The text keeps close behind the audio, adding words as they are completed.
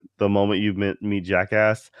the moment you meet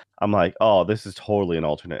Jackass, I'm like, oh, this is totally an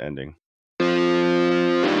alternate ending.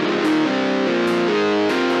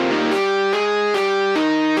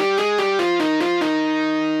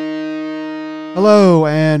 Hello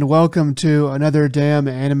and welcome to another Damn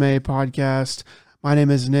Anime podcast. My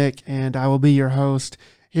name is Nick and I will be your host.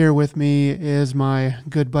 Here with me is my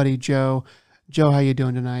good buddy Joe. Joe, how you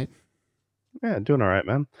doing tonight? Yeah, doing all right,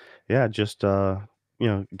 man. Yeah, just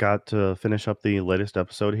got to finish up the latest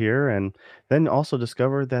episode here, and then also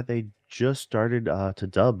discovered that they just started to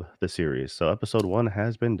dub the series. So episode 1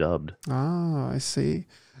 has been dubbed. Ah, I see.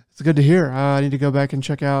 It's good to hear. I need to go back and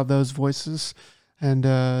check out those voices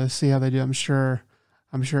and see how they do. I'm sure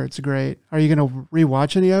it's great. Are you gonna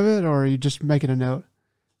rewatch any of it, or are you just making a note?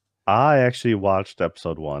 I actually watched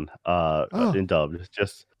episode 1 Oh, in dubbed.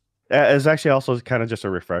 Just it's actually also kind of just a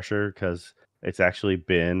refresher because it's actually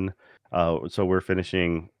been so we're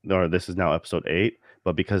finishing, or this is now episode 8,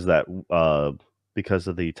 but because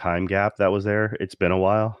of the time gap that was there, it's been a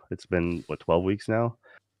while. It's been what, 12 weeks now?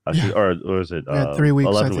 yeah. Or is it We had 3 weeks,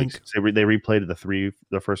 I 11 weeks? think. So they replayed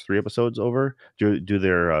the first 3 episodes over do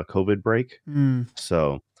their COVID break. Mm,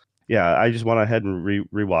 So, yeah, I just went ahead and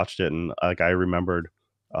rewatched it, and like I remembered,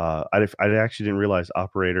 I actually didn't realize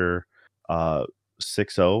Operator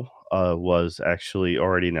 60 was actually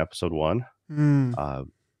already in episode 1. mm. Uh,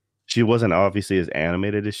 she wasn't obviously as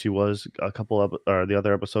animated as she was a couple of or the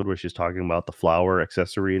other episode where she's talking about the flower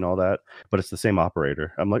accessory and all that, but it's the same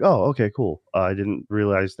operator. I'm like, oh, okay, cool. I didn't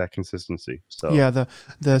realize that consistency. So Yeah,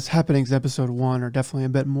 the happenings in episode 1 are definitely a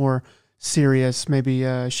bit more serious. Maybe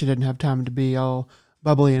she didn't have time to be all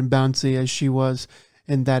bubbly and bouncy as she was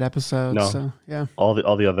in that episode. no, So yeah, all the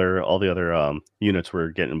other units were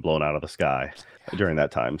getting blown out of the sky during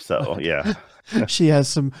that time. So yeah. she has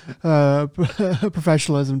some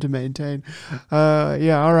professionalism to maintain.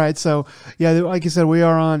 Yeah, all right. So yeah, like you said, we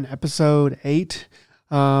are on episode 8.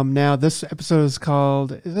 Now this episode is called.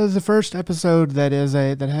 This is the first episode that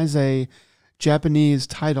has a Japanese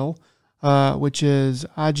title, which is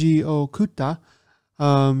Aji o Kutta,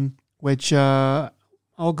 which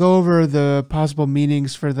I'll go over the possible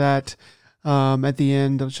meanings for that at the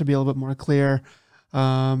end. It should be a little bit more clear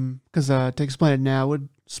because to explain it now would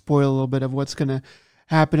spoil a little bit of what's going to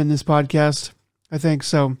happen in this podcast, I think.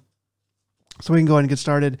 So we can go ahead and get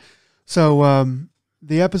started. So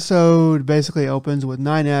the episode basically opens with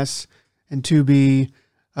 9S and 2B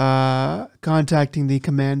contacting the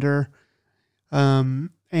commander and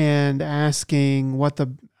asking what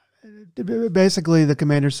basically the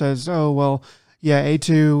commander says, oh, well, yeah,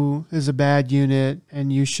 A2 is a bad unit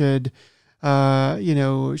and you should,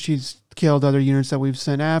 she's killed other units that we've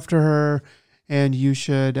sent after her and you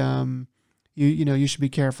should, you should be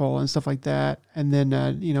careful and stuff like that. And then,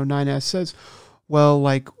 9S says, well,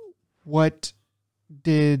 like, what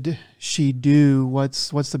did she do? What's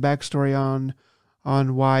the backstory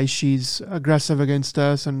on why she's aggressive against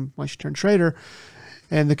us and why she turned traitor?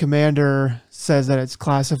 And the commander says that it's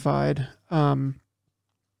classified. And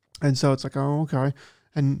so it's like, oh, okay.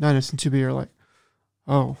 And 9S and 2B are like,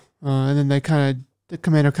 oh. And then the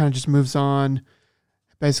commander kind of just moves on,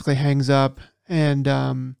 basically hangs up. And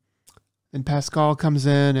then Pascal comes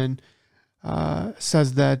in and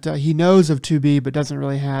says that he knows of 2B, but doesn't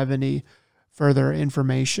really have any further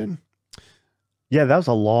information. Yeah, that was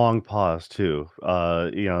a long pause too.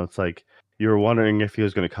 It's like you were wondering if he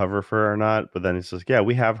was going to cover for her or not, but then he says, "Yeah,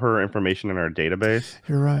 we have her information in our database.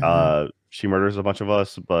 You're right. Yeah. She murders a bunch of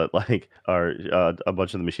us, but like our a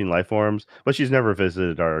bunch of the machine life forms, but she's never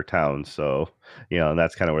visited our town, so and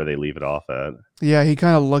that's kind of where they leave it off at." Yeah, he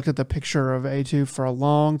kind of looked at the picture of A2 for a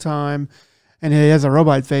long time, and he has a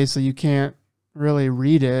robot face, so you can't really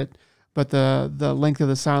read it. But the length of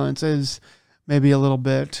the silence is maybe a little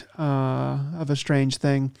bit of a strange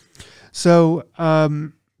thing. So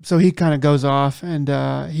so he kind of goes off, and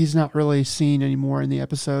he's not really seen anymore in the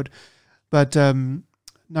episode. But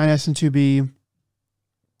 9S and 2B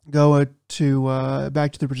go to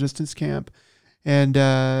back to the resistance camp, and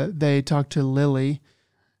they talk to Lily.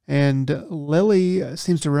 And Lily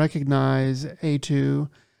seems to recognize A2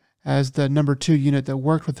 as the number 2 unit that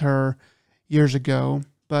worked with her years ago,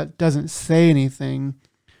 but doesn't say anything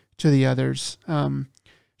to the others.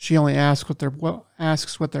 She only asks what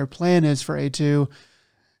their plan is for A2,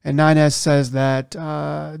 and 9S says that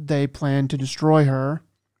they plan to destroy her.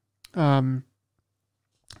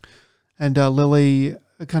 And Lily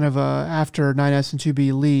kind of after 9S and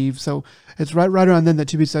 2B leave, so it's right around then that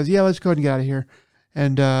 2B says, "Yeah, let's go ahead and get out of here."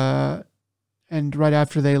 And right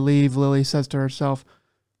after they leave, Lily says to herself,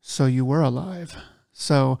 "So you were alive."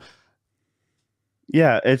 So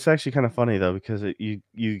Yeah, it's actually kind of funny though because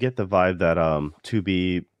you get the vibe that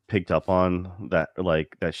 2B picked up on that,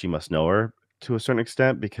 like that she must know her to a certain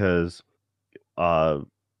extent because uh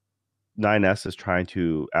 9S is trying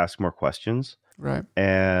to ask more questions, Right.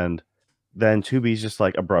 and then 2B's just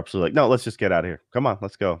like abruptly like, no, let's just get out of here. Come on,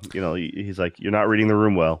 let's go. He's like, you're not reading the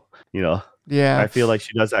room well. You know, Yeah. I feel like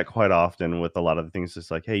she does that quite often with a lot of the things.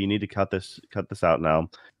 It's like, hey, you need to cut this out now.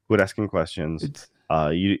 Quit asking questions. It's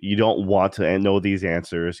You don't want to know these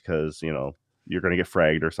answers because you're gonna get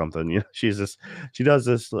fragged or something. She does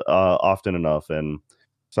this often enough, and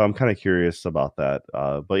so I'm kind of curious about that.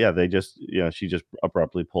 But yeah, they just she just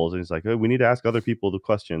abruptly pulls and he's like, oh, we need to ask other people the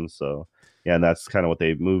questions. So yeah, and that's kind of what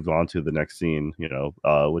they moved on to the next scene.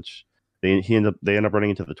 Which they end up running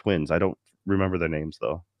into the twins. I don't remember their names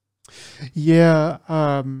though. yeah.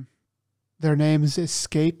 Their names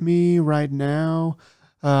escape me right now.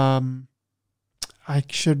 Um, I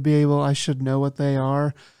should know what they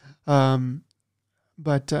are. Um,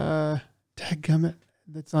 but dadgummit,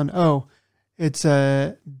 that's on. Oh, it's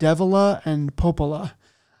Devila and Popola.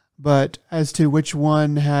 But as to which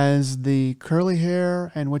one has the curly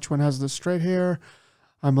hair and which one has the straight hair,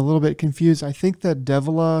 I'm a little bit confused. I think that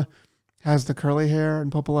Devila has the curly hair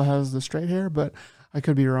and Popola has the straight hair, but I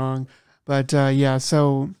could be wrong. But yeah,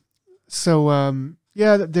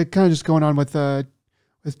 yeah, they're kind of just going on with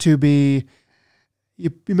 2B.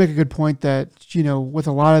 You make a good point that with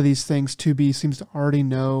a lot of these things, 2B seems to already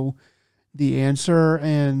know the answer,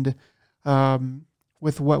 and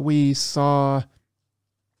with what we saw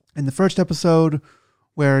in the first episode,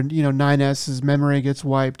 where 9S's memory gets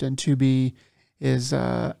wiped and 2B is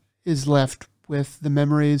left with the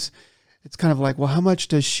memories. It's kind of like, well, how much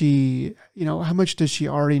does she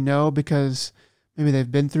already know, because maybe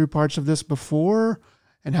they've been through parts of this before,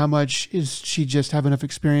 and how much is she just have enough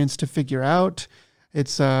experience to figure out?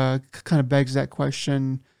 It's kind of begs that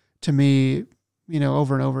question to me,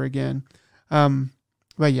 over and over again.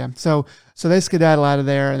 But yeah, so they skedaddle out of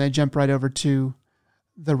there and they jump right over to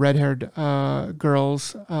the red-haired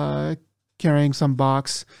girls carrying some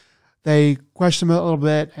box. They question them a little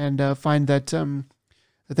bit and find that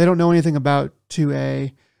that they don't know anything about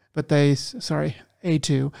 2A, but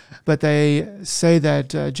A2, but they say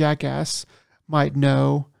that Jackass might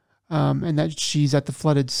know, and that she's at the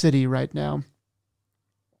flooded city right now.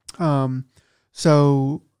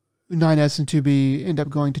 So 9S and 2B end up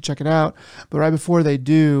going to check it out, but right before they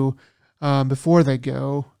do, before they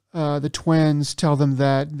go, the twins tell them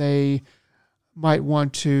that they might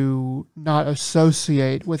want to not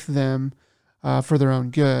associate with them for their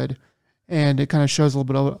own good, and it kind of shows a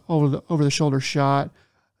little bit over the shoulder shot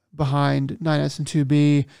behind 9S and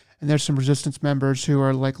 2B, and there's some resistance members who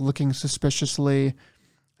are like looking suspiciously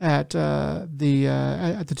at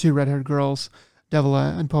the two red-haired girls,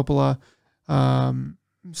 Devila and Popola.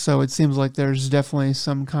 So it seems like there's definitely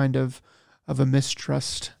some kind of a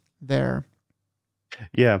mistrust there.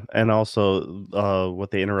 Yeah, and also,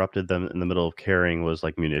 what they interrupted them in the middle of carrying was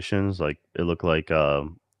like munitions. Like it looked like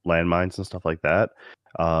landmines and stuff like that.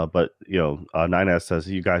 But 9S says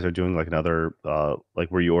you guys are doing like another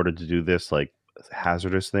like were you ordered to do this like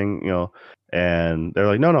hazardous thing, and they're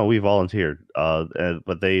like, no, no, we volunteered.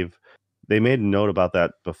 But they made a note about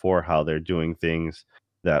that before, how they're doing things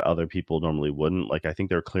that other people normally wouldn't. Like I think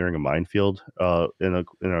they're clearing a minefield in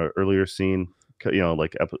a earlier scene,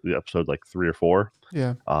 like episode like 3 or 4,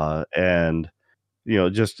 Yeah. and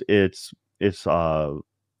just it's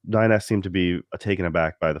 9S seemed to be taken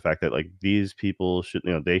aback by the fact that like these people should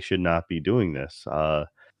they should not be doing this,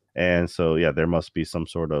 and so yeah, there must be some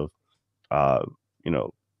sort of uh, you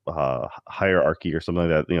know hierarchy or something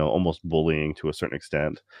like that, almost bullying to a certain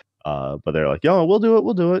extent. But they're like, yo, we'll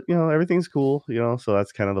do it, everything's cool, so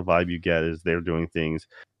that's kind of the vibe you get, is they're doing things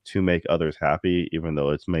to make others happy, even though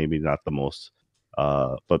it's maybe not the most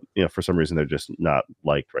but for some reason they're just not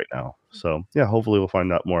liked right now. So yeah, hopefully we'll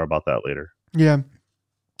find out more about that later. Yeah.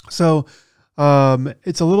 So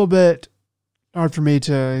it's a little bit hard for me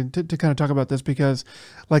to kind of talk about this because,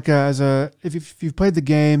 like, if you've played the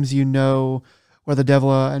games, you know where the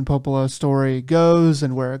Devila and Popola story goes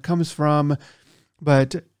and where it comes from,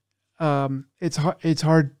 but it's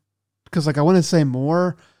hard because, like, I want to say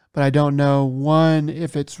more, but I don't know, one,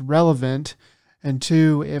 if it's relevant, and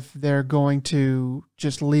two, if they're going to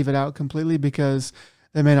just leave it out completely because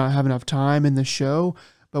they may not have enough time in the show.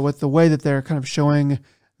 But with the way that they're kind of showing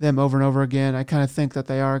them over and over again, I kind of think that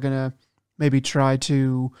they are going to maybe try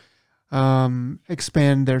to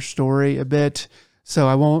expand their story a bit. So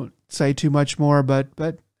I won't say too much more, but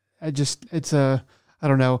I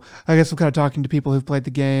don't know. I guess I'm kind of talking to people who've played the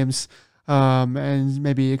games and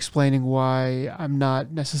maybe explaining why I'm not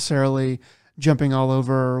necessarily jumping all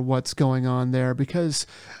over what's going on there because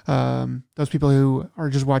those people who are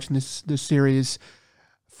just watching this series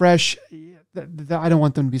fresh, I don't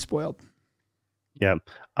want them to be spoiled. Yeah.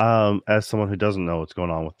 As someone who doesn't know what's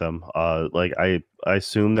going on with them, like I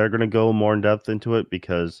assume they're gonna go more in depth into it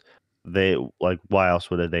because they like why else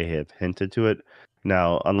would they have hinted to it?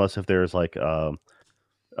 Now, unless if there's like a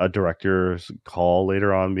director's call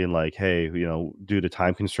later on being like, "Hey, due to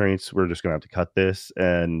time constraints, we're just gonna have to cut this,"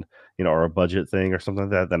 and or a budget thing or something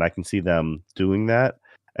like that, then I can see them doing that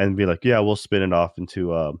and be like, "Yeah, we'll spin it off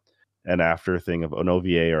into an after thing of an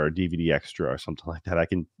OVA or a DVD extra or something like that." I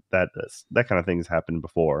can that kind of thing has happened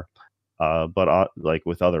before, but like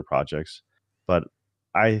with other projects, but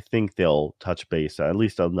I think they'll touch base at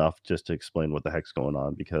least enough just to explain what the heck's going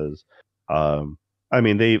on because um I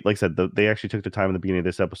mean, they like I said, they actually took the time in the beginning of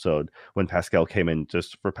this episode when Pascal came in,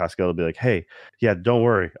 just for Pascal to be like, "Hey, yeah, don't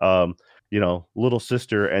worry. Little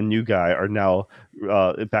sister and new guy are now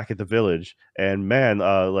back at the village, and man,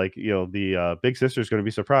 the big sister is going to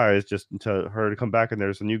be surprised just to her to come back, and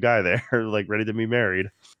there's a new guy there, like ready to be married."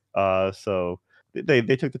 So they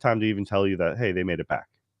took the time to even tell you that, hey, they made it back.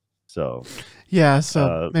 So Yeah, so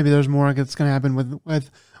uh, maybe there's more that's going to happen with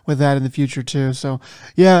that in the future too. So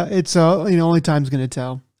yeah, it's only time's going to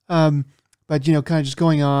tell. But kind of just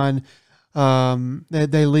going on,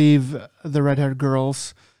 they leave the red-haired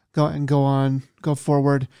girls go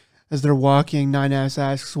forward as they're walking. 9S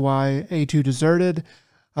asks why A2 deserted,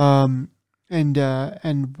 um, and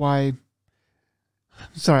why.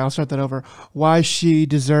 Sorry, I'll start that over. Why she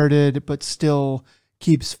deserted but still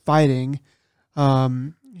keeps fighting.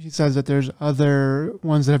 He says that there's other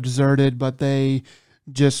ones that have deserted, but they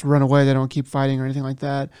just run away. They don't keep fighting or anything like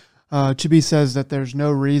that. Chibi says that there's no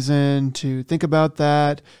reason to think about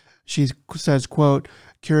that. She says, quote,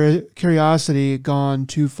 curiosity gone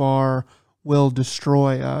too far will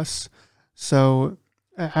destroy us. So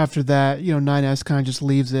after that, 9S kind of just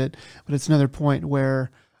leaves it. But it's another point where,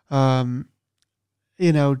 2B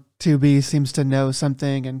seems to know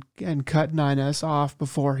something and cut 9S off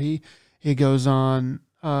before he goes on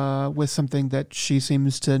with something that she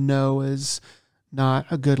seems to know is not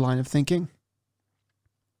a good line of thinking.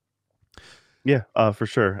 Yeah, for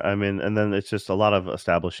sure. I mean, and then it's just a lot of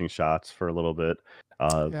establishing shots for a little bit.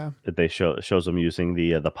 Yeah. That they shows them using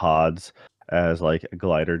the pods as like a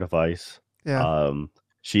glider device. Yeah. Um,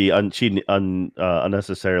 she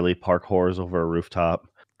unnecessarily parkours over a rooftop.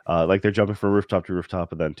 Like they're jumping from rooftop to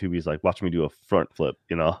rooftop, and then Tubi's like, "Watch me do a front flip,"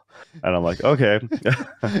 and I'm like, "Okay."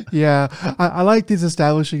 Yeah, I like these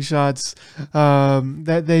establishing shots.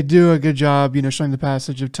 That they do a good job, showing the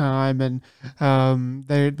passage of time, and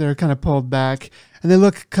they're kind of pulled back, and they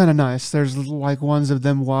look kind of nice. There's like ones of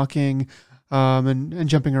them walking, and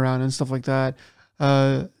jumping around and stuff like that.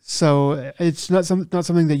 So it's not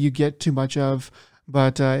something that you get too much of,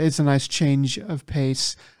 but it's a nice change of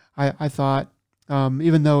pace. I thought,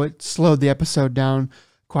 even though it slowed the episode down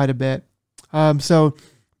quite a bit. So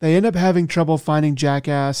they end up having trouble finding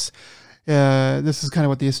Jackass. This is kind of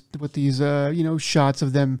what these shots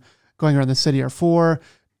of them going around the city are for,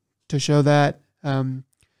 to show that.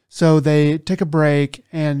 So they take a break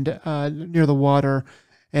and near the water,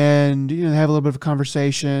 and they have a little bit of a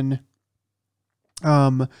conversation.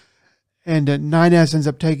 And 9S ends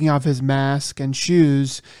up taking off his mask and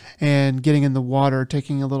shoes and getting in the water,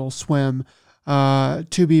 taking a little swim.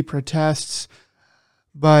 2B protests,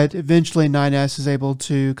 but eventually 9S is able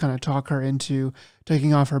to kind of talk her into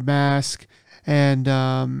taking off her mask, and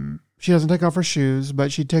she doesn't take off her shoes,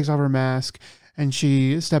 but she takes off her mask and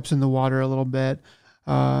she steps in the water a little bit.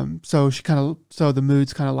 So the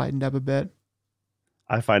mood's kind of lightened up a bit.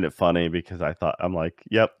 I find it funny because I'm like,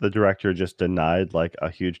 yep, the director just denied like a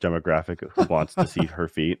huge demographic who wants to see her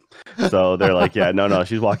feet. So they're like, yeah, no,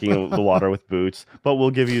 she's walking in the water with boots, but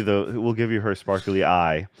we'll give you her sparkly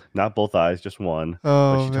eye, not both eyes, just one. But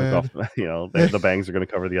Oh she took off, man, the bangs are going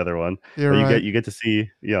to cover the other one. you're But right. you get to see,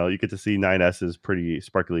 9S's pretty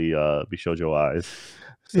sparkly bishojo eyes.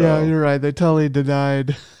 Yeah, So you're right. They totally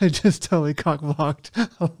denied. They just totally cockblocked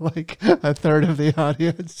like a third of the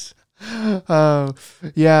audience. Uh,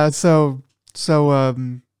 yeah.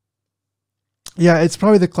 Yeah, it's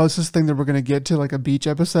probably the closest thing that we're gonna get to like a beach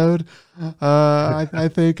episode. I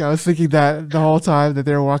think I was thinking that the whole time that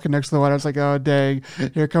they were walking next to the water. I was like, oh dang,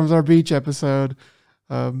 here comes our beach episode.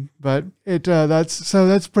 But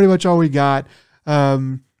that's pretty much all we got.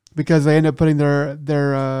 Because they end up putting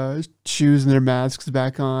their shoes and their masks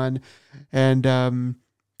back on, and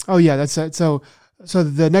oh yeah, that's it. So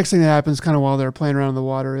the next thing that happens, kind of while they're playing around in the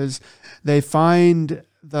water, is they find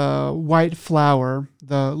the white flower,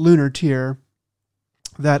 the lunar tear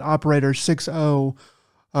that operator 60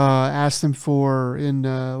 asked them for in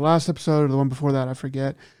last episode or the one before that, I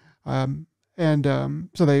forget.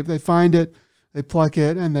 So they find it, they pluck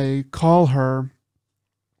it, and they call her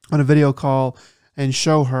on a video call and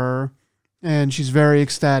show her, and she's very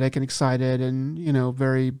ecstatic and excited, and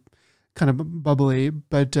very kind of bubbly.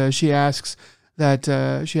 But she asked for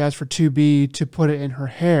 2B to put it in her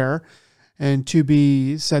hair, and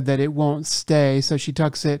 2B said that it won't stay, so she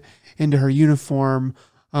tucks it into her uniform,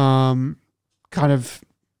 kind of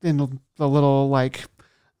in the little like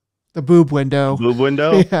the boob The window. boob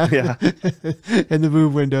window. Yeah, Yeah. in the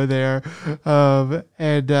boob window there,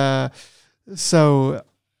 and so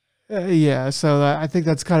yeah, so I think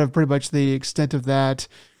that's kind of pretty much the extent of that.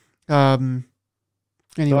 Um,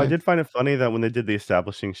 So I anyway. did find it funny that when they did the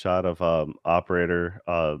establishing shot of the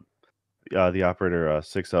operator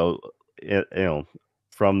 60,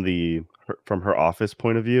 from from her office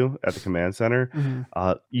point of view at the command center,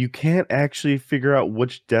 Mhm. you can't actually figure out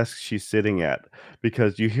which desk she's sitting at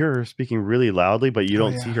because you hear her speaking really loudly, but you Oh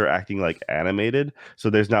don't see yeah. her acting like animated. So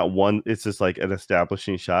there's not one. It's just like an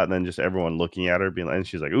establishing shot, and then just everyone looking at her, being like, and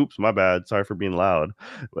she's like, "Oops, my bad. Sorry for being loud."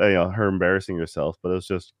 Her embarrassing herself. But it was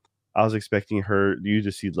just I was expecting you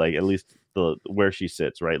to see like at least the where she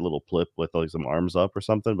sits, right? Little plip with like some arms up or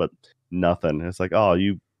something, but nothing. It's like, oh,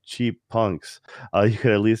 you cheap punks. You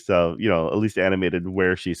could at least at least animated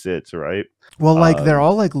where she sits, right? Well, like they're Um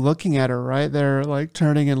all like looking at her, right? They're like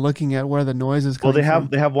turning and looking at where the noise is well coming from.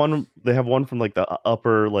 they have one from like the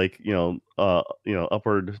upper like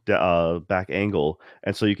upward back angle,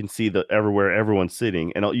 and so you can see the everywhere everyone's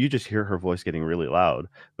sitting, and you just hear her voice getting really loud,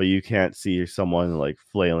 but you can't see someone like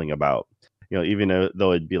flailing about, even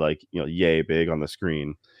though it'd be like yay big on the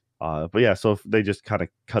screen. But yeah, so if they just kind of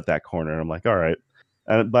cut that corner, I'm like, all right.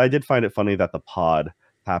 But I did find it funny that the pod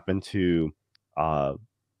happened to uh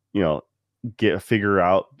you know figure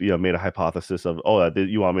out, made a hypothesis of, oh,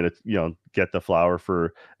 you want me to get the flower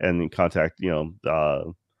for and contact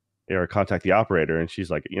or contact the operator, and she's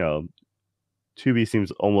like, 2B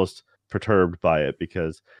seems almost perturbed by it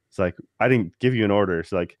because it's like, I didn't give you an order.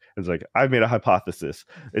 It's like I've made a hypothesis.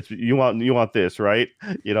 It's you want this, right?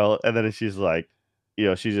 And then she's like,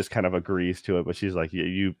 she just kind of agrees to it, but she's like,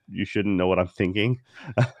 you shouldn't know what I'm thinking.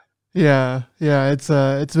 Yeah, yeah, it's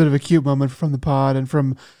a bit of a cute moment from the pod and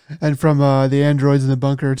from the androids in the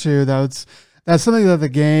bunker too. That's something that the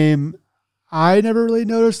game I never really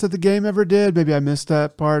noticed that the game ever did. Maybe I missed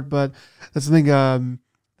that part, but that's something that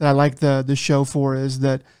I like the show for is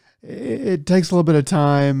that it takes a little bit of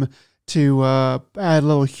time to add a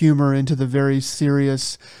little humor into the very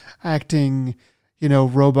serious acting,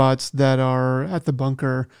 robots that are at the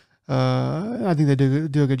bunker. I think they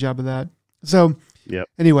do a good job of that. So Yep.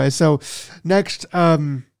 anyway, so next,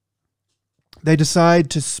 they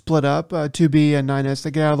decide to split up. 2B and 9S,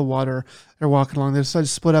 they get out of the water. They're walking along. They decide to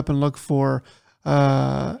split up and look for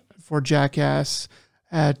Jackass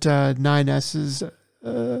at 9S's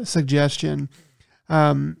suggestion.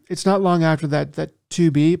 It's not long after that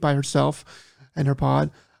 2B by herself and her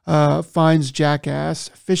pod finds Jackass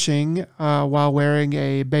fishing while wearing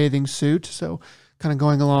a bathing suit. So kind of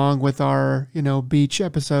going along with our beach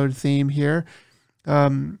episode theme here.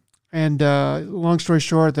 And long story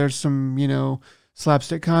short, there's some,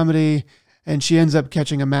 slapstick comedy, and she ends up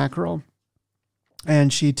catching a mackerel.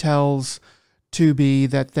 And she tells 2B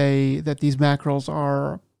that these mackerels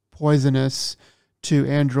are poisonous to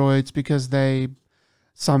androids because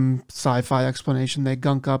some sci-fi explanation, they It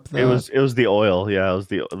was the oil. Yeah, it was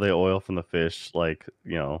the oil from the fish. Like,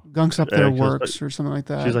 gunks up their she was works or something like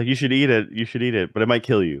she's that. like, you should eat it. You should eat it, but it might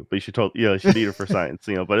kill you. But you should eat it for science.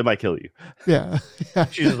 But it might kill you. Yeah, yeah.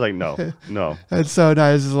 She's just like, no, no. And so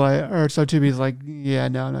nice is like, or so 2B's like, yeah,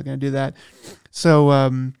 no, I'm not gonna do that. So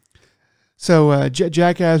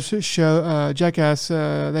Jackass,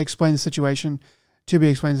 they explain the situation. 2B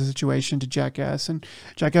explains the situation to Jackass, and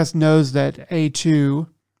Jackass knows that A2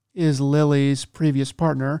 is Lily's previous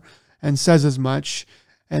partner and says as much,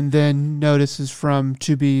 and then notices from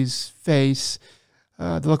 2B's face,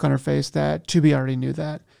 the look on her face, that 2B already knew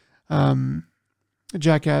that. Um,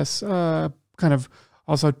 Jackass kind of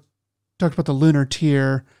also talked about the lunar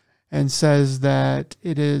tier and says that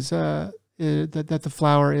it is that the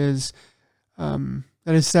flower is that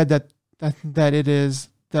is said that it is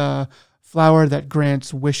the flower that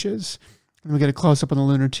grants wishes. And we get a close up on the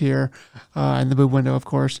lunar tier and the boob window, of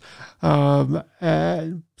course. So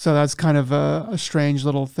that's kind of a strange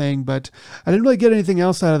little thing, but I didn't really get anything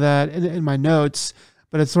else out of that in my notes.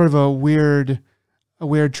 But it's sort of a weird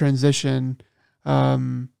transition.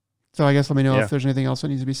 So I guess let me know if Yeah. there's anything else that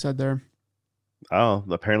needs to be said there. Oh,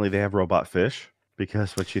 apparently they have robot fish.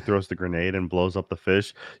 because when she throws the grenade and blows up the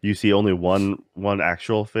fish, you see only one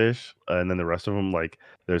actual fish, and then the rest of them like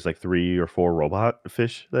there's like 3 or 4 robot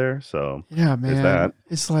fish there. So Yeah, there's that. man.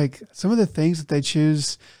 It's like some of the things that they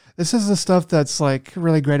choose. This is the stuff that's like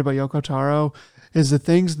really great about Yoko Taro is the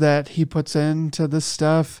things that he puts into this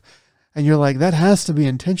stuff and you're like that has to be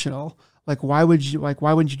intentional. Like why wouldn't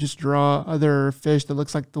you just draw other fish that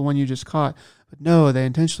looks like the one you just caught? But no, they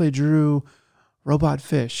intentionally drew robot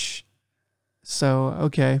fish. So,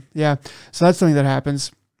 okay. Yeah. So that's something that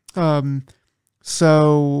happens. Um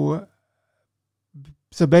so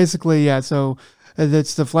so basically, yeah, so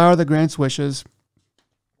it's the flower that grants wishes.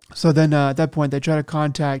 So then at that point, they try to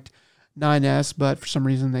contact 9S, but for some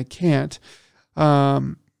reason they can't.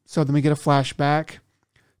 So then we get a flashback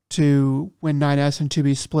to when 9S and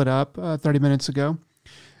 2B split up 30 minutes ago.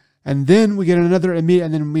 And then we get another immediate,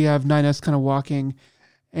 and then we have 9S kind of walking,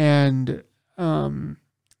 and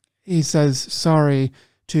he says, "Sorry,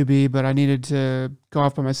 2B, but I needed to go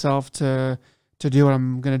off by myself to do what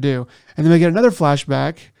I'm going to do." And then we get another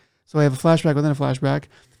flashback. So we have a flashback within a flashback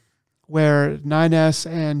where 9S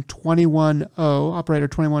and 21O, operator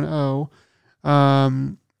 21O,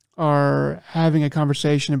 are having a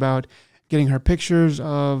conversation about getting her pictures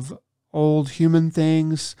of old human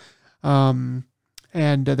things. And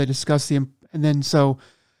they discuss and then so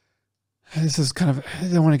this is kind of, I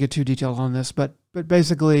don't want to get too detailed on this, but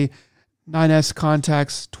basically 9S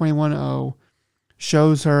contacts 21O,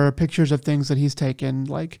 shows her pictures of things that he's taken,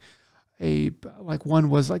 like one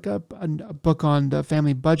was like a book on the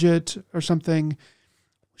family budget or something,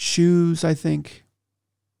 shoes, I think.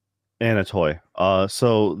 And a toy.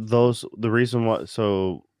 So those the reason what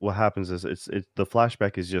so what happens is the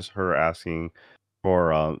flashback is just her asking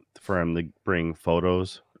for him to bring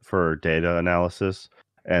photos for data analysis,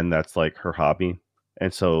 and that's like her hobby.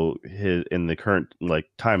 And so his in the current like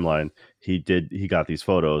timeline, he got these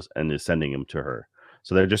photos and is sending them to her.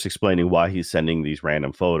 So they're just explaining why he's sending these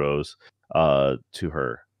random photos to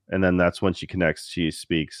her. And then that's when she connects, she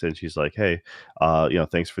speaks and she's like, "Hey,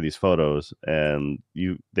 thanks for these photos." And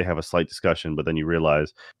they have a slight discussion, but then you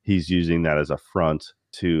realize he's using that as a front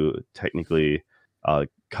to technically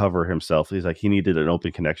cover himself. He's like he needed an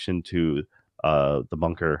open connection to the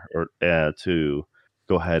bunker or to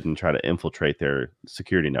go ahead and try to infiltrate their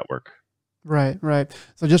security network. Right, right.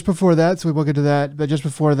 So just before that, so we will get to that, but just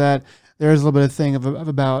before that, there is a little bit of thing of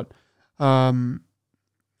about um,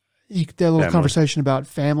 he did a little Family. conversation about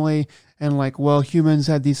family and like, well, humans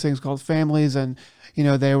had these things called families, and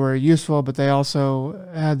they were useful, but they also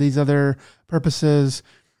had these other purposes.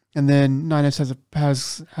 And then Ninus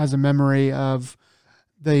has a memory of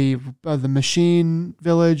the machine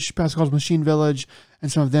village, Pascal's machine village,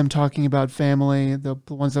 and some of them talking about family, the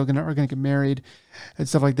ones that are gonna get married and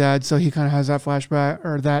stuff like that. So he kind of has that flashback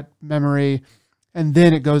or that memory, and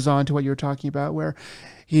then it goes on to what you were talking about, where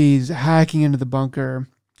he's hacking into the bunker,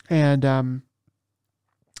 and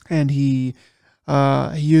he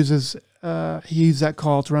used that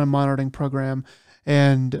call to run a monitoring program,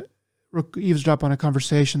 and eavesdrop on a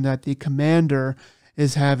conversation that the commander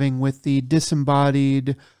is having with the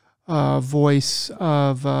disembodied voice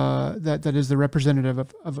of that is the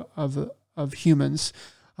representative of humans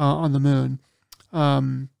on the moon.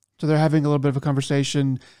 So they're having a little bit of a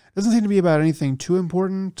conversation. Doesn't seem to be about anything too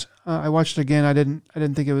important. I watched it again. I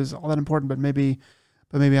didn't think it was all that important, but maybe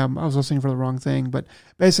I was listening for the wrong thing. But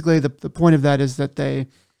basically, the point of that is that they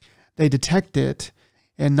detect it,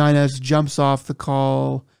 and 9S jumps off the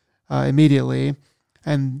call immediately,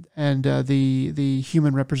 and the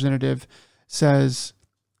human representative says,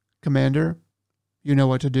 "Commander, you know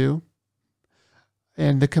what to do."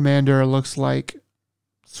 And the commander looks like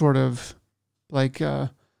sort of like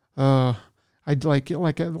I'd like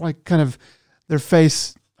kind of their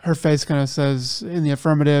face her face kind of says in the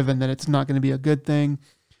affirmative, and that it's not going to be a good thing.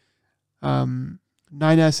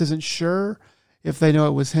 9S isn't sure if they know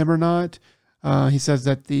it was him or not. He says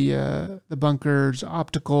that the bunker's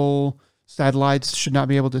optical satellites should not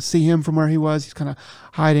be able to see him from where he was. He's kind of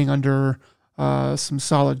hiding under some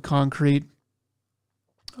solid concrete.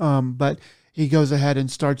 But he goes ahead and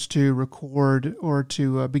starts to record or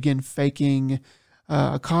to begin faking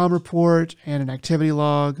a comm report and an activity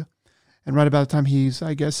log. And right about the time he's,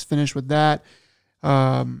 I guess, finished with that,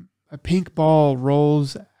 a pink ball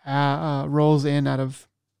rolls in out of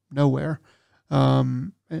nowhere. Eh,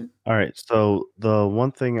 All right. So the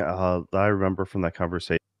one thing that I remember from that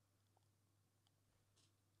conversation,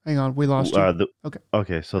 hang on, we lost you. the Okay,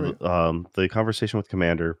 okay, so there we go. the conversation with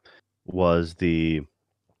Commander was the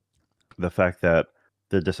fact that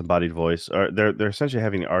the disembodied voice, or they're essentially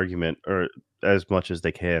having an argument, or as much as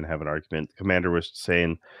they can have an argument. The commander was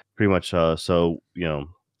saying pretty much, so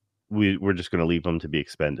we're just going to leave them to be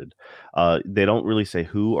expended. They don't really say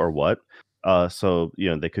who or what. So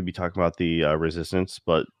they could be talking about the resistance,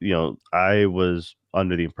 but I was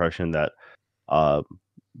under the impression that uh,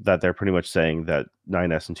 they're pretty much saying that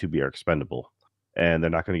 9S and 2B are expendable, and they're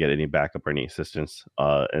not going to get any backup or any assistance.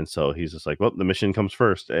 And so he's just like, well, the mission comes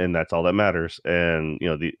first, and that's all that matters. And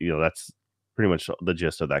that's pretty much the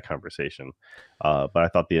gist of that conversation. But I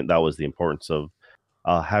thought that was the importance of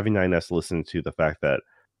having 9S listen to the fact that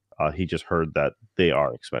he just heard that they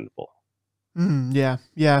are expendable. Yeah,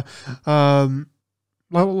 yeah. Um,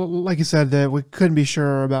 like you said, that we couldn't be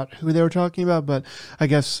sure about who they were talking about, but I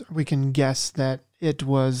guess we can guess that it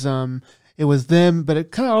was them. But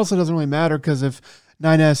it kind of also doesn't really matter because if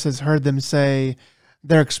 9S has heard them say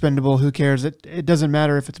they're expendable, who cares? It doesn't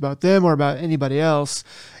matter if it's about them or about anybody else.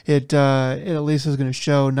 It at least is going to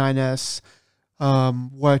show 9S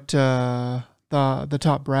what the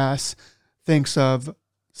top brass thinks of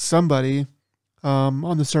somebody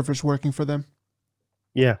on the surface working for them.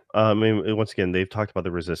 Yeah, I mean, once again, they've talked about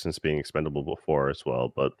the resistance being expendable before as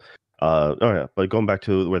well, but oh yeah, but going back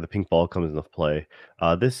to where the pink ball comes into play,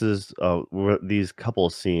 this is where these couple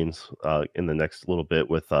of scenes in the next little bit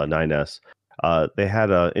with 9S. They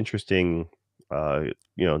had a interesting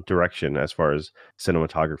direction as far as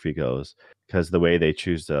cinematography goes, because the way they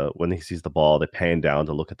choose to, when he sees the ball, they pan down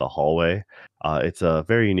to look at the hallway. It's a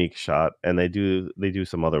very unique shot, and they do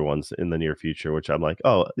some other ones in the near future, which I'm like,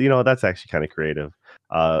 oh, that's actually kind of creative.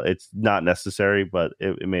 It's not necessary, but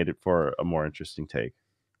it made it for a more interesting take.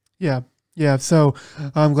 Yeah, yeah. So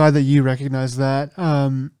I'm glad that you recognize that. Yeah,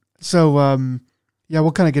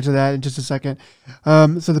 we'll kind of get to that in just a second.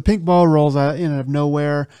 So the pink ball rolls out of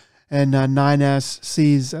nowhere, and 9S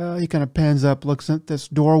sees. He kind of pans up, looks at this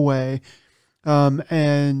doorway,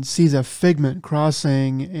 and sees a figment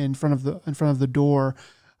crossing in front of the door,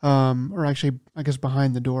 or actually, I guess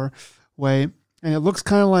behind the doorway, and it looks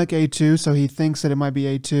kind of like A2. So he thinks that it might be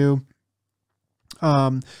A2.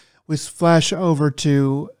 We flash over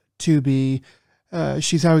to 2B.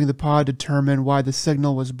 She's having the pod determine why the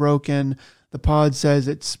signal was broken. The pod says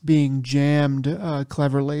it's being jammed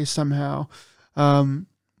cleverly somehow.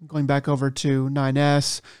 Going back over to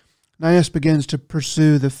 9S. 9S begins to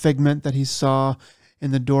pursue the figment that he saw in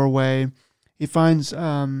the doorway. He finds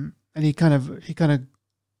and he kind of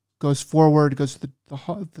goes forward, goes to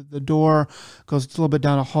the door, goes a little bit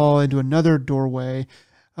down a hall into another doorway,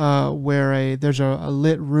 where there's a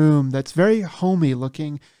lit room that's very homey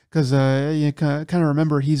looking, because you kind of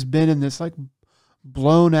remember he's been in this like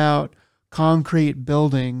blown out concrete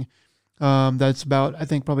building that's about, I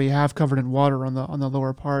think, probably half covered in water on the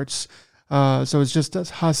lower parts. So it's just a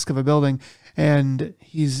husk of a building, and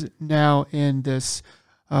he's now in this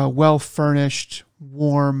well furnished,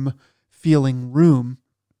 warm feeling room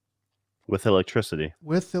With electricity.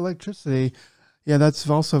 with electricity. Yeah, that's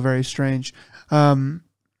also very strange. Um,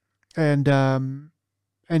 and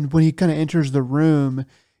when he kind of enters the room,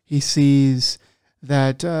 he sees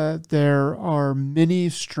that there are many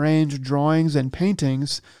strange drawings and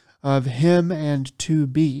paintings of him and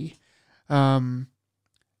 2B. And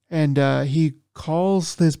he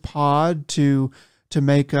calls his pod to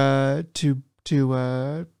make to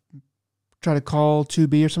try to call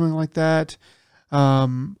 2B or something like that,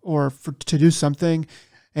 to do something,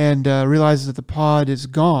 and realizes that the pod is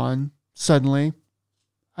gone suddenly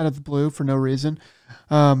out of the blue for no reason.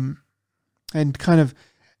 And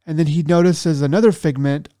then he notices another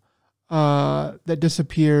figment that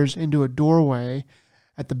disappears into a doorway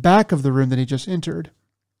at the back of the room that he just entered.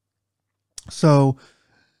 So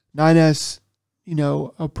 9S,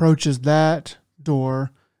 approaches that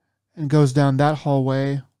door and goes down that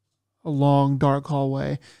hallway, a long, dark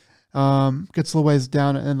hallway. Gets a little ways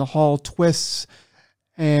down, and the hall twists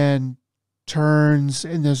and turns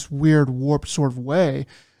in this weird warped sort of way,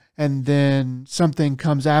 and then something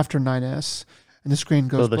comes after 9S, and the screen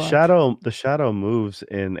So goes the black. shadow moves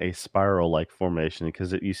in a spiral like formation,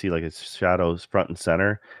 because you see like its shadows front and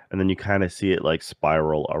center, and then you kind of see it like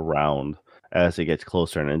spiral around as it gets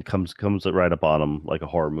closer, and it comes right up on him like a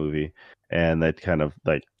horror movie, and that kind of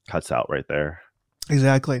like cuts out right there.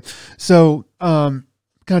 Exactly. So, kind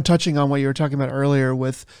of touching on what you were talking about earlier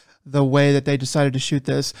with the way that they decided to shoot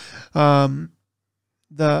this, the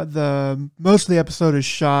most of the episode is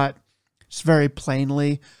shot just very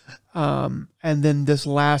plainly, and then this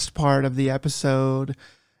last part of the episode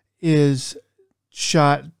is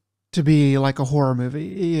shot to be like a horror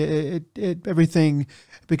movie. Everything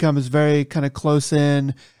becomes very kind of close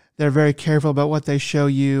in. They're very careful about what they show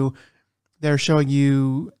you. they're showing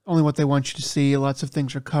you only what they want you to see. Lots of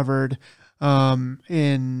things are covered.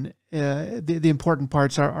 In the important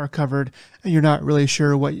parts are covered, and you're not really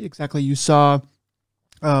sure what exactly you saw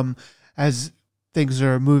as things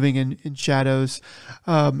are moving in shadows.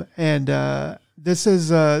 And this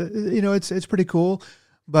is, it's pretty cool.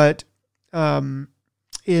 But in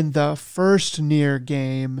the first Nier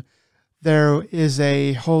game, there is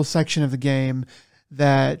a whole section of the game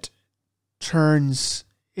that turns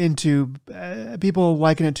into people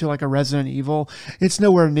liken it to like a Resident Evil. It's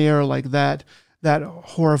nowhere near like that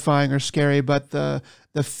horrifying or scary, but the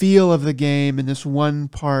feel of the game in this one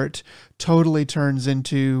part totally turns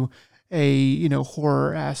into a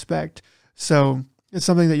horror aspect. So it's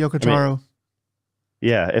something that Yoko I mean, Taro.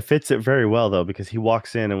 yeah, it fits it very well though because he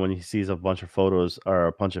walks in and when he sees a bunch of photos or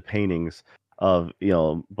a bunch of paintings of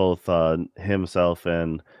both himself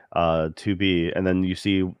and 2B, and then you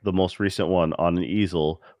see the most recent one on an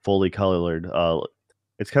easel, fully colored.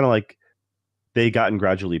 It's kind of like they gotten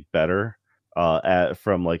gradually better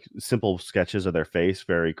from like simple sketches of their face,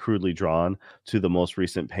 very crudely drawn, to the most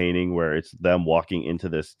recent painting where it's them walking into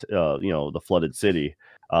this, the flooded city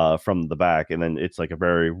from the back, and then it's like a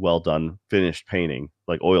very well done finished painting,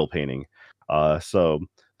 like oil painting. So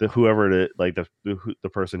the whoever it, like the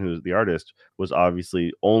person who's the artist was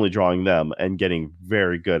obviously only drawing them and getting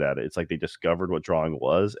very good at it. It's like they discovered what drawing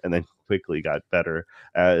was and then quickly got better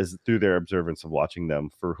as through their observance of watching them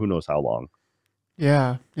for who knows how long.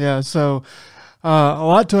 Yeah, yeah. So a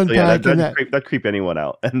lot to So yeah, unpack in that. that creep anyone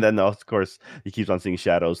out. And then of course he keeps on seeing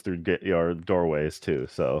shadows through your doorways too.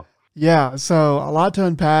 So Yeah, so a lot to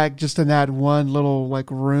unpack just in that one little like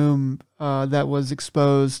room that was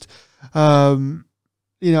exposed. Um,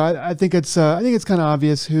 I think it's kind of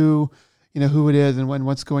obvious who it is and when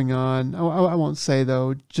what's going on. I won't say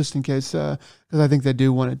though, just in case, because I think they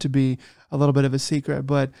do want it to be a little bit of a secret.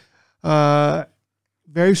 But uh,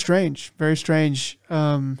 very strange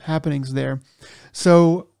happenings there.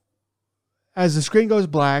 So as the screen goes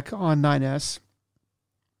black on 9S,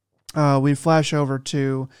 we flash over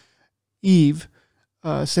to Eve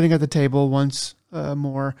sitting at the table once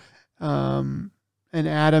more. And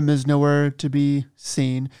Adam is nowhere to be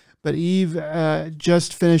seen. But Eve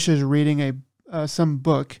just finishes reading some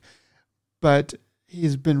book, but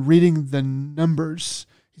he's been reading the numbers.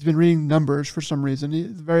 He's been reading numbers for some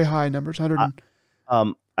reason. Very high numbers, 100.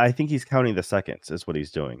 I think he's counting the seconds is what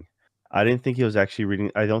he's doing. I didn't think he was actually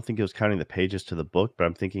reading. I don't think he was counting the pages to the book, but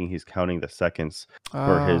I'm thinking he's counting the seconds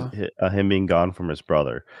for him being gone from his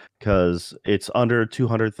brother, because it's under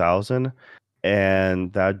 200,000,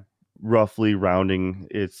 and that roughly rounding,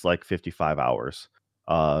 it's like 55 hours.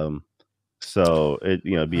 Um, so it'd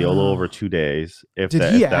be a little over 2 days Did he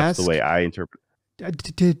if that's the ask? way I interpret.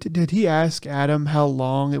 Did he ask Adam how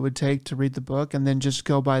long it would take to read the book and then just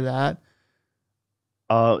go by that?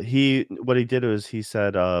 He what he did was he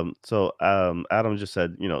said, Adam just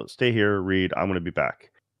said, stay here, read. I'm gonna be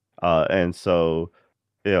back. And so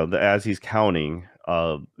as he's counting,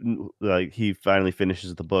 like he finally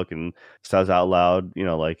finishes the book and says out loud,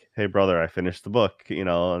 like, "Hey brother, I finished the book,"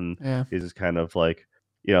 and Yeah. he's just kind of like,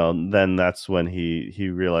 then that's when he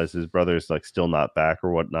realizes his brother's like still not back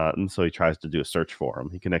or whatnot, and so he tries to do a search for him.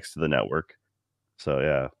 He connects to the network. So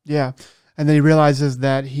yeah. Yeah. And then he realizes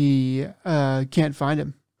that he can't find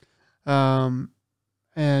him. Um,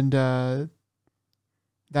 and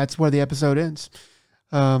that's where the episode ends.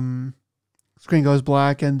 Um, Screen goes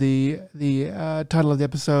black, and the title of the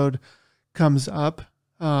episode comes up.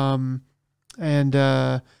 And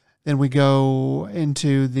then we go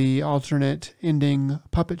into the alternate ending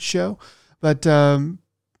puppet show. But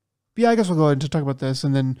yeah, I guess we'll go ahead and talk about this,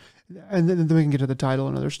 and then we can get to the title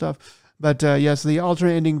and other stuff. But yes, the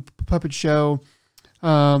alternate ending puppet show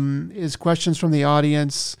is questions from the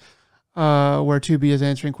audience, where 2B is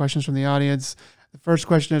answering questions from the audience. The first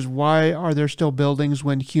question is, why are there still buildings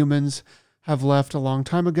when humans have left a long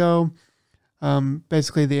time ago?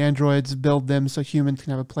 Basically, the androids build them so humans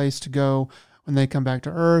can have a place to go when they come back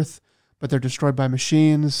to Earth, but they're destroyed by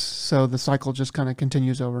machines, so the cycle just kind of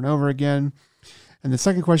continues over and over again. And the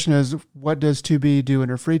second question is, what does 2B do in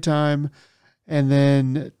her free time? And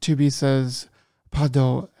then 2B says,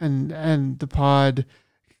 Podo, and the pod,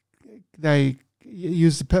 they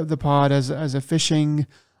use the pod as a fishing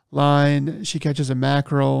line. She catches a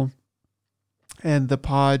mackerel, and the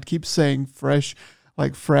pod keeps saying fresh,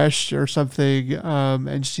 like fresh or something.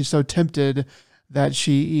 And she's so tempted that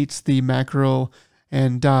she eats the mackerel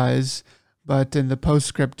and dies. But in the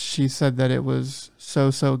postscript, she said that it was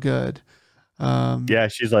so good. Yeah,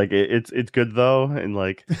 she's like it's good though, and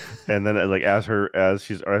like, and then like as her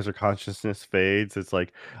consciousness fades, it's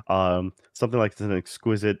something like it's an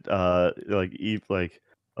exquisite like eat like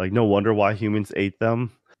no wonder why humans ate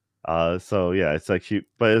them. So yeah, it's like she,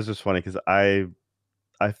 but it's just funny because I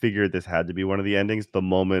figured this had to be one of the endings. The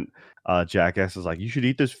moment Jackass is like, "You should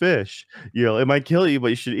eat this fish," it might kill you, but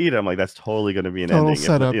you should eat it. I'm like, that's totally going to be an Total ending. If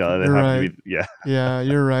setup. and it You're happened to right. be, yeah, Yeah,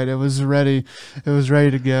 you're right. It was ready. It was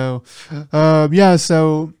ready to go. Yeah.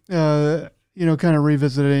 So, kind of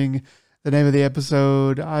revisiting the name of the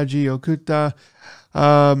episode, Aji Okuta.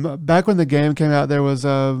 Back when the game came out, there was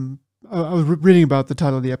I was reading about the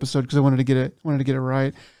title of the episode because I wanted to get it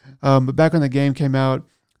right. But back when the game came out,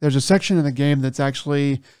 there's a section in the game that's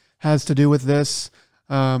actually has to do with this.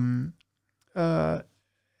 Um, uh,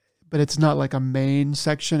 but it's not like a main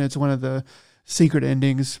section. It's one of the secret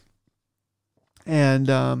endings,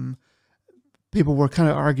 and people were kind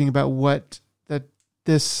of arguing about what that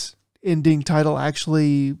this ending title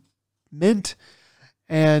actually meant,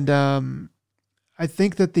 and I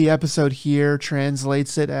think that the episode here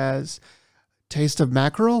translates it as "taste of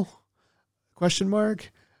mackerel?" question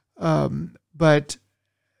mark. But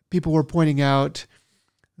people were pointing out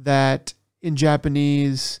that in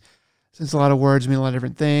Japanese, since a lot of words mean a lot of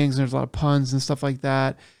different things, and there's a lot of puns and stuff like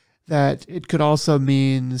that, that it could also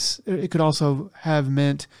have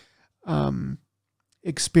meant um,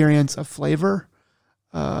 experience a flavor,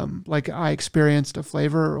 like I experienced a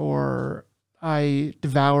flavor or I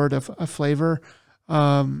devoured a flavor.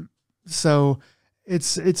 So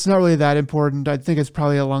it's not really that important. I think it's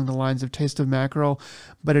probably along the lines of taste of mackerel,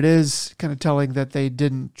 but it is kind of telling that they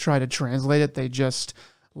didn't try to translate it. They just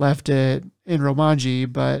left it in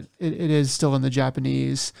Romanji, but it is still in the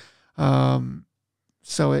Japanese. Um,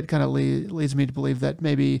 so it kind of leads me to believe that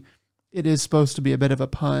maybe it is supposed to be a bit of a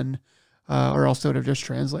pun, or else they would have just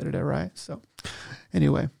translated it right. So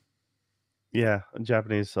anyway, yeah.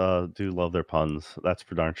 Japanese do love their puns. That's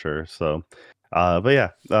for darn sure. So, but yeah,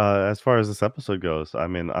 as far as this episode goes, I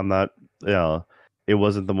mean, I'm not, it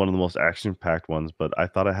wasn't one of the most action packed ones, but I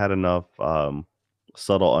thought it had enough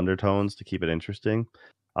subtle undertones to keep it interesting.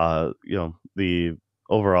 The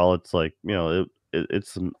overall, it's like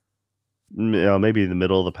it's maybe the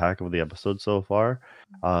middle of the pack of the episode so far.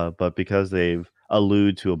 But because they've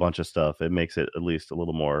allude to a bunch of stuff, it makes it at least a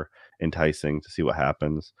little more enticing to see what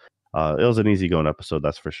happens. It was an easygoing episode,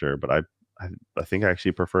 that's for sure. But I, I think I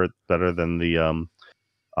actually prefer it better than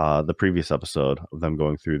the previous episode of them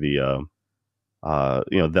going through them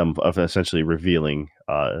of essentially revealing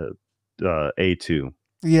A2.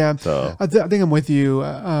 yeah, So I think I'm with you.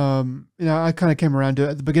 I kind of came around to it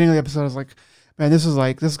at the beginning of the episode. I was like, man, this is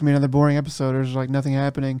gonna be another boring episode. There's like nothing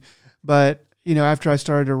happening. But after I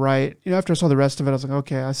started to write, after I saw the rest of it, I was like,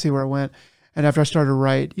 okay, I see where it went. And after I started to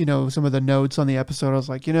write, some of the notes on the episode, I was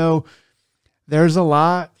like, there's a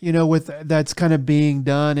lot, with that's kind of being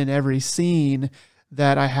done in every scene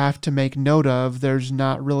that I have to make note of. There's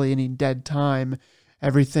not really any dead time.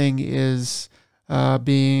 Everything is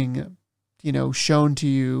being, shown to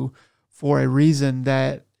you for a reason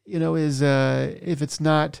that, is if it's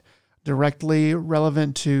not directly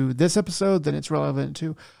relevant to this episode, then it's relevant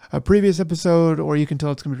to a previous episode, or you can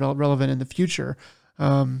tell it's going to be relevant in the future.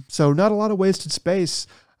 So not a lot of wasted space.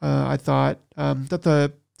 I thought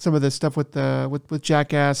that some of the stuff with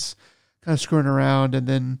Jackass kind of screwing around, and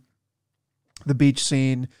then the beach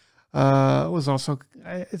scene was also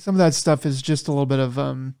some of that stuff is just a little bit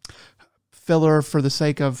of filler for the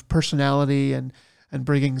sake of personality and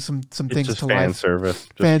bringing some it's thust just to fan life. service,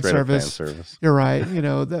 just Fan straight up fan service. service. You're right.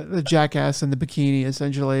 The Jackass and the bikini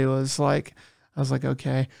essentially was like, I was like,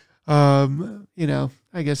 okay,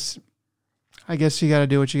 I guess you got to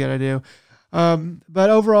do what you got to do. But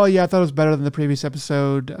overall, yeah, I thought it was better than the previous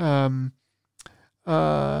episode.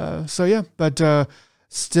 So yeah, but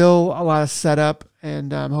still a lot of setup,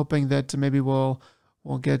 and I'm hoping that maybe we'll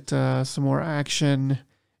get some more action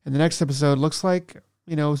in the next episode. Looks like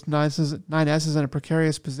 9S is in a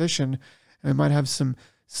precarious position, and we might have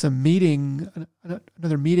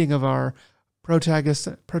another meeting of our protagonist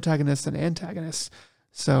and antagonist.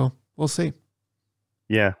 So we'll see.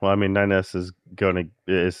 Yeah, well, I mean, 9S is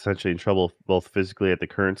essentially in trouble both physically at the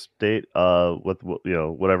current state, with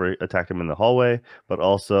whatever attacked him in the hallway, but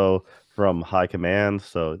also from high command.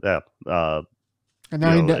 So yeah, And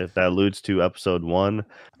now he kn- if that alludes to episode one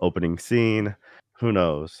opening scene, who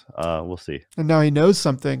knows? We'll see. and now he knows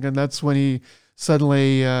something, and that's when he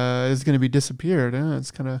suddenly is going to be disappeared.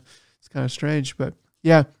 It's kind of strange, but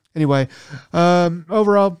yeah. Anyway,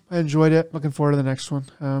 overall, I enjoyed it. Looking forward to the next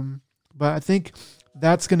one. But I think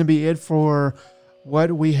that's going to be it for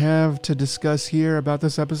what we have to discuss here about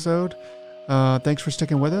this episode. Thanks for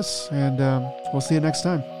sticking with us, and we'll see you next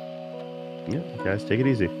time. Yeah, guys, take it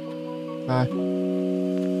easy. Bye.